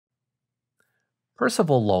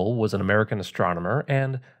Percival Lowell was an American astronomer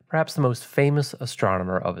and perhaps the most famous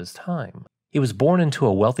astronomer of his time. He was born into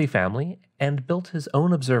a wealthy family and built his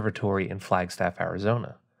own observatory in Flagstaff,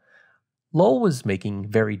 Arizona. Lowell was making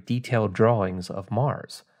very detailed drawings of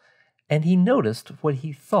Mars, and he noticed what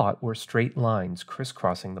he thought were straight lines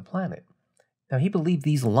crisscrossing the planet. Now, he believed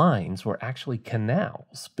these lines were actually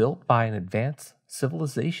canals built by an advanced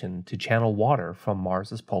civilization to channel water from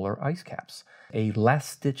Mars's polar ice caps, a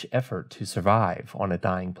last-ditch effort to survive on a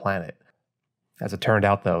dying planet. As it turned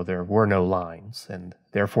out, though, there were no lines, and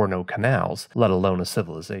therefore no canals, let alone a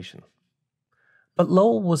civilization. But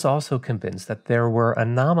Lowell was also convinced that there were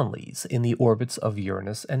anomalies in the orbits of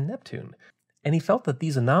Uranus and Neptune, and he felt that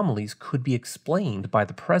these anomalies could be explained by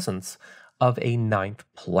the presence of a ninth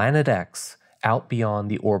planet X out beyond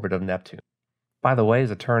the orbit of Neptune. By the way,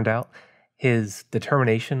 as it turned out, his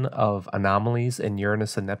determination of anomalies in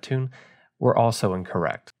Uranus and Neptune were also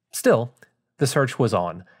incorrect. Still, the search was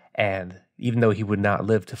on, and even though he would not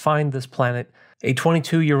live to find this planet, a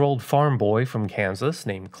 22-year-old farm boy from Kansas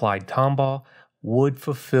named Clyde Tombaugh would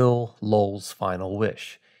fulfill Lowell's final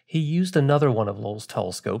wish. He used another one of Lowell's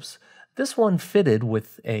telescopes, this one fitted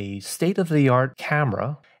with a state-of-the-art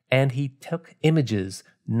camera, and he took images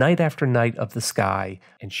night after night of the sky,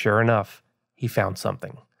 and sure enough, he found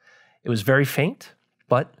something. It was very faint,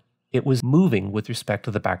 but it was moving with respect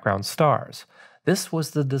to the background stars. This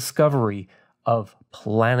was the discovery of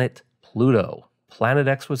planet Pluto. Planet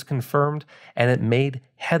X was confirmed, and it made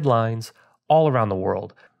headlines all around the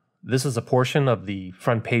world. This is a portion of the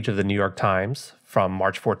front page of the New York Times from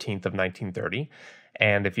March 14th of 1930.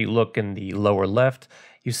 And if you look in the lower left,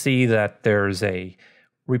 you see that there's a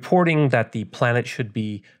reporting that the planet should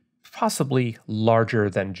be possibly larger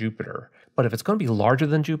than Jupiter. But if it's going to be larger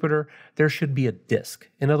than Jupiter, there should be a disk.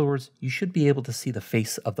 In other words, you should be able to see the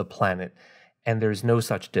face of the planet, and there's no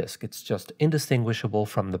such disk. It's just indistinguishable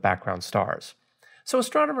from the background stars. So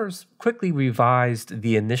astronomers quickly revised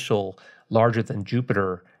the initial larger than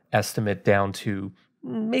Jupiter estimate down to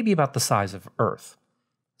maybe about the size of Earth.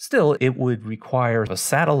 Still, it would require a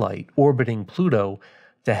satellite orbiting Pluto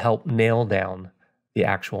to help nail down the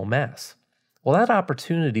actual mass. Well, that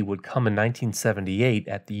opportunity would come in 1978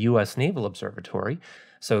 at the U.S. Naval Observatory.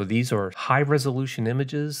 So these are high-resolution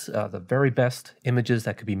images, the very best images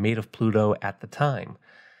that could be made of Pluto at the time.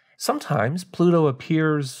 Sometimes Pluto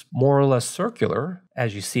appears more or less circular,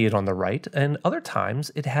 as you see it on the right, and other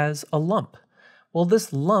times it has a lump. Well,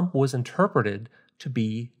 this lump was interpreted to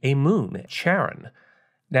be a moon, Charon.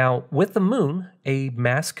 Now, with the moon, a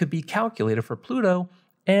mass could be calculated for Pluto,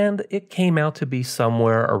 and it came out to be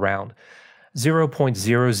somewhere around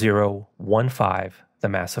 0.0015 the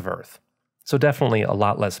mass of Earth. So definitely a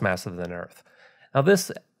lot less massive than Earth. Now,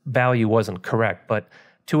 this value wasn't correct, but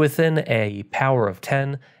to within a power of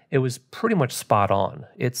 10, it was pretty much spot on.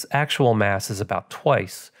 Its actual mass is about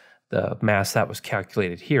twice the mass that was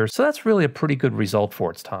calculated here, so that's really a pretty good result for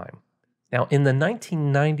its time. Now, in the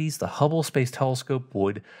 1990s, the Hubble Space Telescope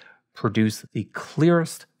would produce the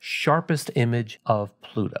clearest, sharpest image of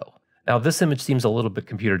Pluto. Now, this image seems a little bit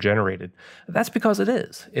computer-generated. That's because it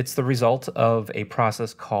is. It's the result of a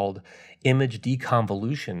process called image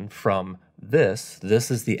deconvolution from this. This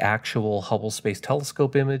is the actual Hubble Space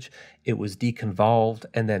Telescope image. It was deconvolved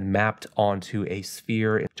and then mapped onto a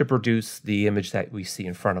sphere to produce the image that we see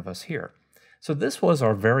in front of us here. So this was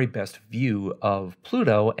our very best view of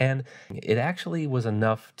Pluto, and it actually was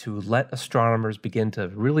enough to let astronomers begin to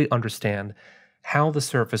really understand how the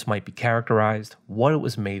surface might be characterized, what it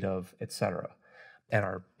was made of, etc. And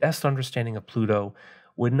our best understanding of Pluto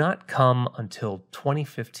would not come until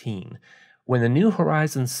 2015, when the New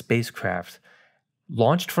Horizons spacecraft,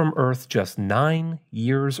 launched from Earth just 9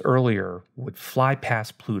 years earlier, would fly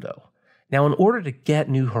past Pluto. Now, in order to get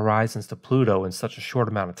New Horizons to Pluto in such a short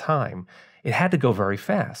amount of time, it had to go very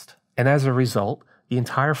fast, and as a result, the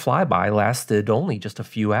entire flyby lasted only just a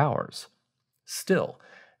few hours. Still,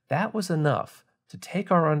 that was enough to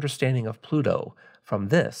take our understanding of Pluto from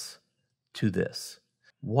this to this.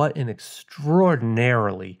 What an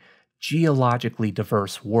extraordinarily geologically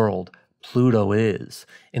diverse world Pluto is.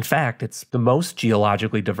 In fact, it's the most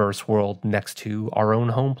geologically diverse world next to our own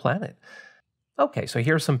home planet. Okay, so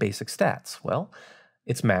here's some basic stats. Well,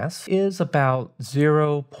 its mass is about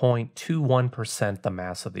 0.21% the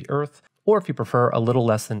mass of the Earth, or if you prefer, a little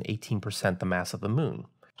less than 18% the mass of the Moon.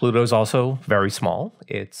 Pluto is also very small.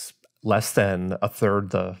 It's less than a third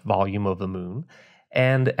the volume of the Moon,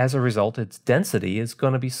 and as a result, its density is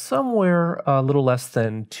going to be somewhere a little less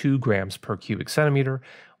than 2 grams per cubic centimeter,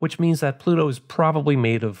 which means that Pluto is probably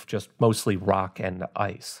made of just mostly rock and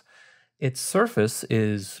ice. Its surface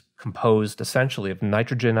is composed essentially of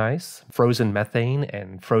nitrogen ice, frozen methane,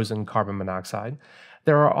 and frozen carbon monoxide.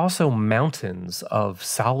 There are also mountains of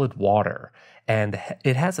solid water, and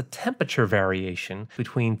it has a temperature variation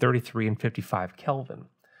between 33 and 55 Kelvin.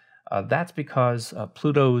 That's because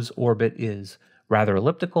Pluto's orbit is rather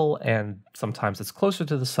elliptical, and sometimes it's closer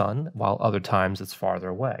to the sun, while other times it's farther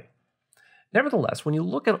away. Nevertheless, when you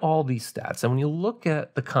look at all these stats and when you look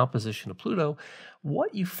at the composition of Pluto,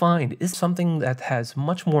 what you find is something that has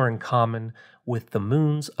much more in common with the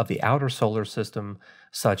moons of the outer solar system,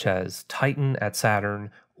 such as Titan at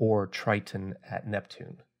Saturn or Triton at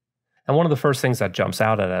Neptune. And one of the first things that jumps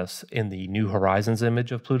out at us in the New Horizons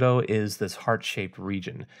image of Pluto is this heart-shaped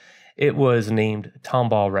region. It was named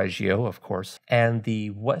Tomball Regio, of course, and the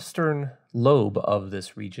western lobe of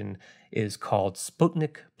this region is called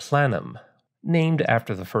Sputnik Planum, named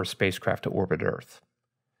after the first spacecraft to orbit Earth.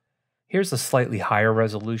 Here's a slightly higher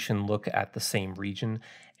resolution look at the same region,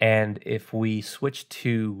 and if we switch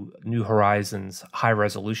to New Horizons high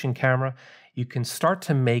resolution camera, you can start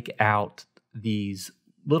to make out these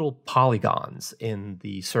little polygons in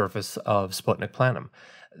the surface of Sputnik Planum.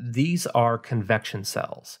 These are convection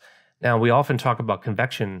cells. Now, we often talk about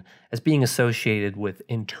convection as being associated with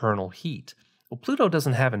internal heat. Well, Pluto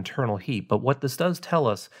doesn't have internal heat, but what this does tell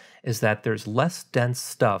us is that there's less dense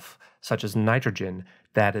stuff, such as nitrogen,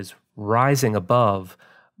 that is rising above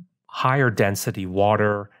higher density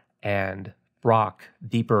water and rock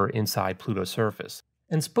deeper inside Pluto's surface.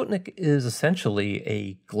 And Sputnik is essentially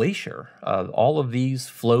a glacier. All of these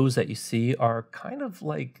flows that you see are kind of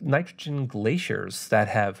like nitrogen glaciers that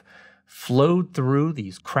have flowed through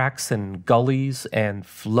these cracks and gullies and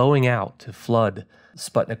flowing out to flood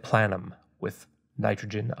Sputnik Planum with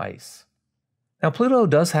nitrogen ice. Now, Pluto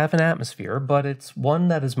does have an atmosphere, but it's one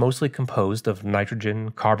that is mostly composed of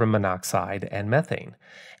nitrogen, carbon monoxide, and methane.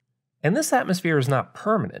 And this atmosphere is not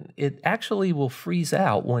permanent. It actually will freeze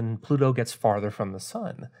out when Pluto gets farther from the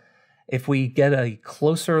sun. If we get a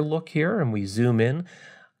closer look here and we zoom in,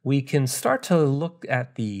 we can start to look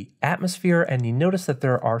at the atmosphere, and you notice that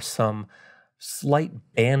there are some slight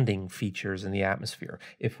banding features in the atmosphere.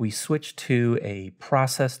 If we switch to a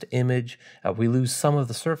processed image, we lose some of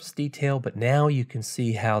the surface detail, but now you can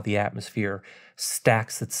see how the atmosphere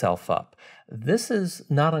stacks itself up. This is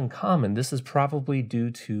not uncommon. This is probably due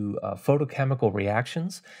to photochemical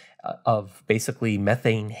reactions of basically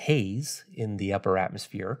methane haze in the upper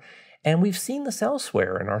atmosphere, and we've seen this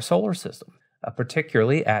elsewhere in our solar system.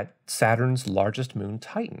 Particularly at Saturn's largest moon,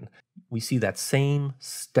 Titan. We see that same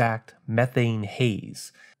stacked methane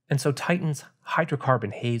haze. And so Titan's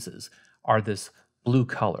hydrocarbon hazes are this blue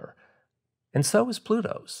color. And so is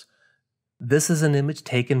Pluto's. This is an image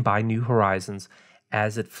taken by New Horizons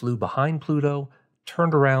as it flew behind Pluto,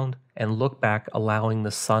 turned around, and looked back, allowing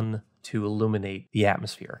the sun to illuminate the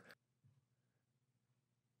atmosphere.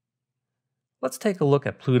 Let's take a look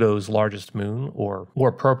at Pluto's largest moon, or more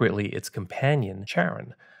appropriately, its companion,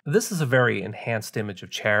 Charon. This is a very enhanced image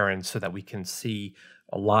of Charon so that we can see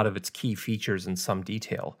a lot of its key features in some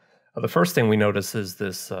detail. The first thing we notice is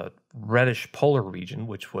this reddish polar region,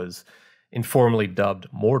 which was informally dubbed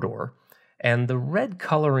Mordor. And the red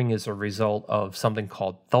coloring is a result of something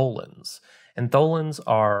called tholins. And tholins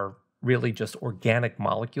are really just organic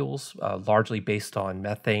molecules, largely based on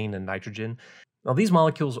methane and nitrogen. Now, these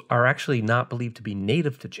molecules are actually not believed to be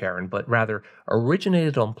native to Charon, but rather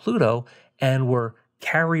originated on Pluto and were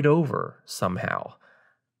carried over somehow.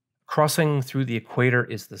 Crossing through the equator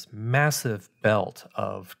is this massive belt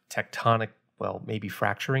of tectonic, well, maybe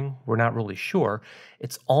fracturing. We're not really sure.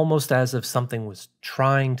 It's almost as if something was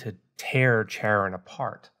trying to tear Charon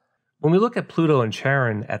apart. When we look at Pluto and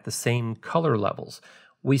Charon at the same color levels,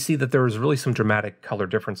 we see that there is really some dramatic color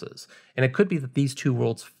differences. And it could be that these two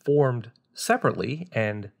worlds formed separately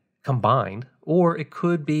and combined, or it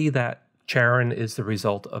could be that Charon is the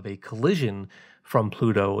result of a collision from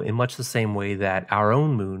Pluto in much the same way that our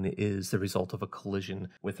own moon is the result of a collision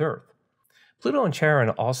with Earth. Pluto and Charon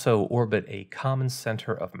also orbit a common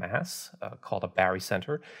center of mass called a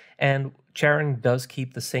barycenter, and Charon does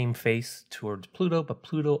keep the same face towards Pluto, but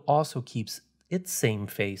Pluto also keeps its same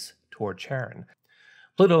face toward Charon.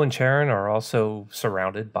 Pluto and Charon are also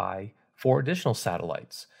surrounded by 4 additional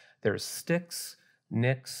satellites. There's Styx,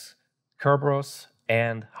 Nix, Kerberos,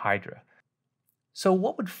 and Hydra. So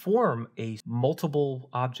what would form a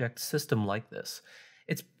multiple object system like this?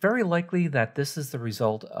 It's very likely that this is the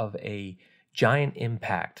result of a giant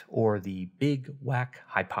impact, or the Big Whack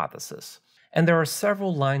hypothesis. And there are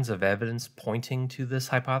several lines of evidence pointing to this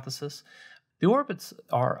hypothesis. The orbits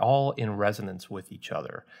are all in resonance with each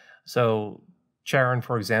other. So Charon,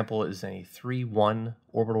 for example, is a 3-1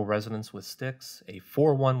 orbital resonance with Styx, a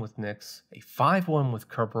 4-1 with Nix, a 5-1 with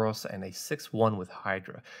Kerberos, and a 6-1 with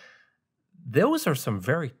Hydra. Those are some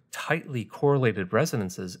very tightly correlated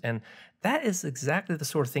resonances, and that is exactly the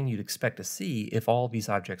sort of thing you'd expect to see if all these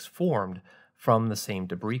objects formed from the same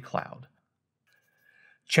debris cloud.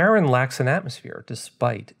 Charon lacks an atmosphere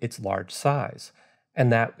despite its large size,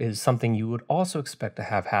 and that is something you would also expect to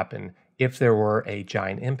have happen if there were a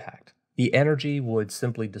giant impact. The energy would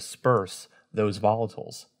simply disperse those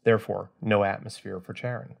volatiles, therefore no atmosphere for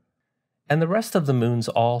Charon. And the rest of the moons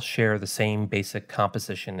all share the same basic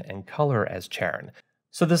composition and color as Charon,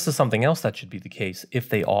 so this is something else that should be the case if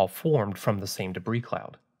they all formed from the same debris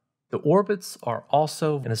cloud. The orbits are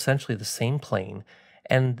also in essentially the same plane,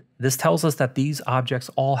 and this tells us that these objects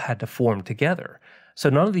all had to form together. So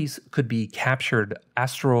none of these could be captured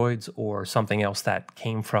asteroids or something else that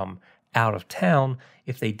came from out of town.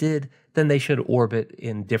 If they did, then they should orbit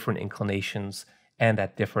in different inclinations and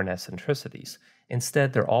at different eccentricities.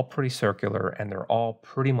 Instead, they're all pretty circular and they're all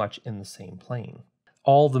pretty much in the same plane.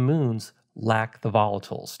 All the moons lack the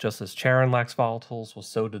volatiles. Just as Charon lacks volatiles, well,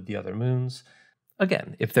 so did the other moons.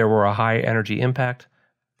 Again, if there were a high energy impact,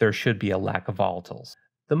 there should be a lack of volatiles.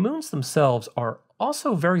 The moons themselves are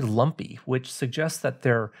also very lumpy, which suggests that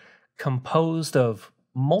they're composed of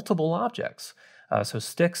multiple objects. So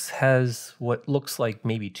Styx has what looks like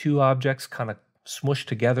maybe 2 objects kind of smushed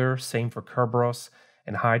together, same for Kerberos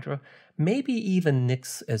and Hydra, maybe even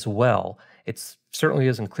Nix as well. It certainly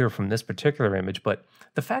isn't clear from this particular image, but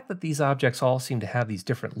the fact that these objects all seem to have these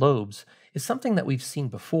different lobes is something that we've seen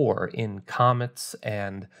before in comets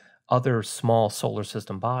and other small solar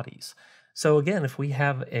system bodies. So again, if we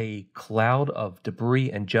have a cloud of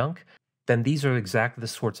debris and junk, then these are exactly the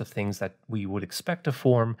sorts of things that we would expect to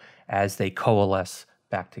form as they coalesce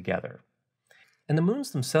back together. And the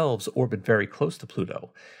moons themselves orbit very close to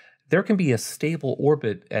Pluto. There can be a stable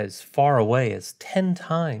orbit as far away as 10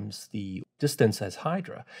 times the distance as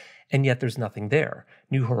Hydra, and yet there's nothing there.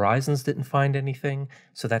 New Horizons didn't find anything,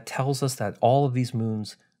 so that tells us that all of these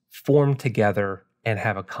moons form together and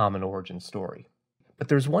have a common origin story. But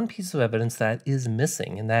there's one piece of evidence that is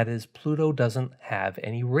missing, and that is Pluto doesn't have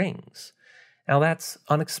any rings. Now that's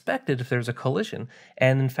unexpected if there's a collision,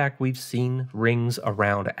 and in fact we've seen rings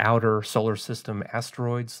around outer solar system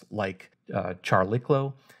asteroids like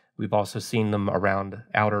Charliklo. We've also seen them around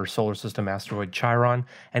outer solar system asteroid Charon,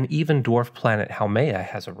 and even dwarf planet Haumea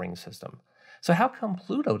has a ring system. So how come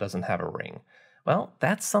Pluto doesn't have a ring? Well,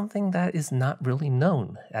 that's something that is not really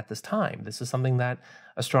known at this time. This is something that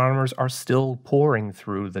astronomers are still poring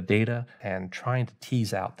through the data and trying to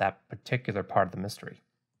tease out that particular part of the mystery.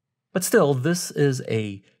 But still, this is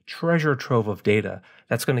a treasure trove of data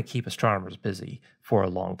that's going to keep astronomers busy for a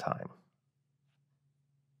long time.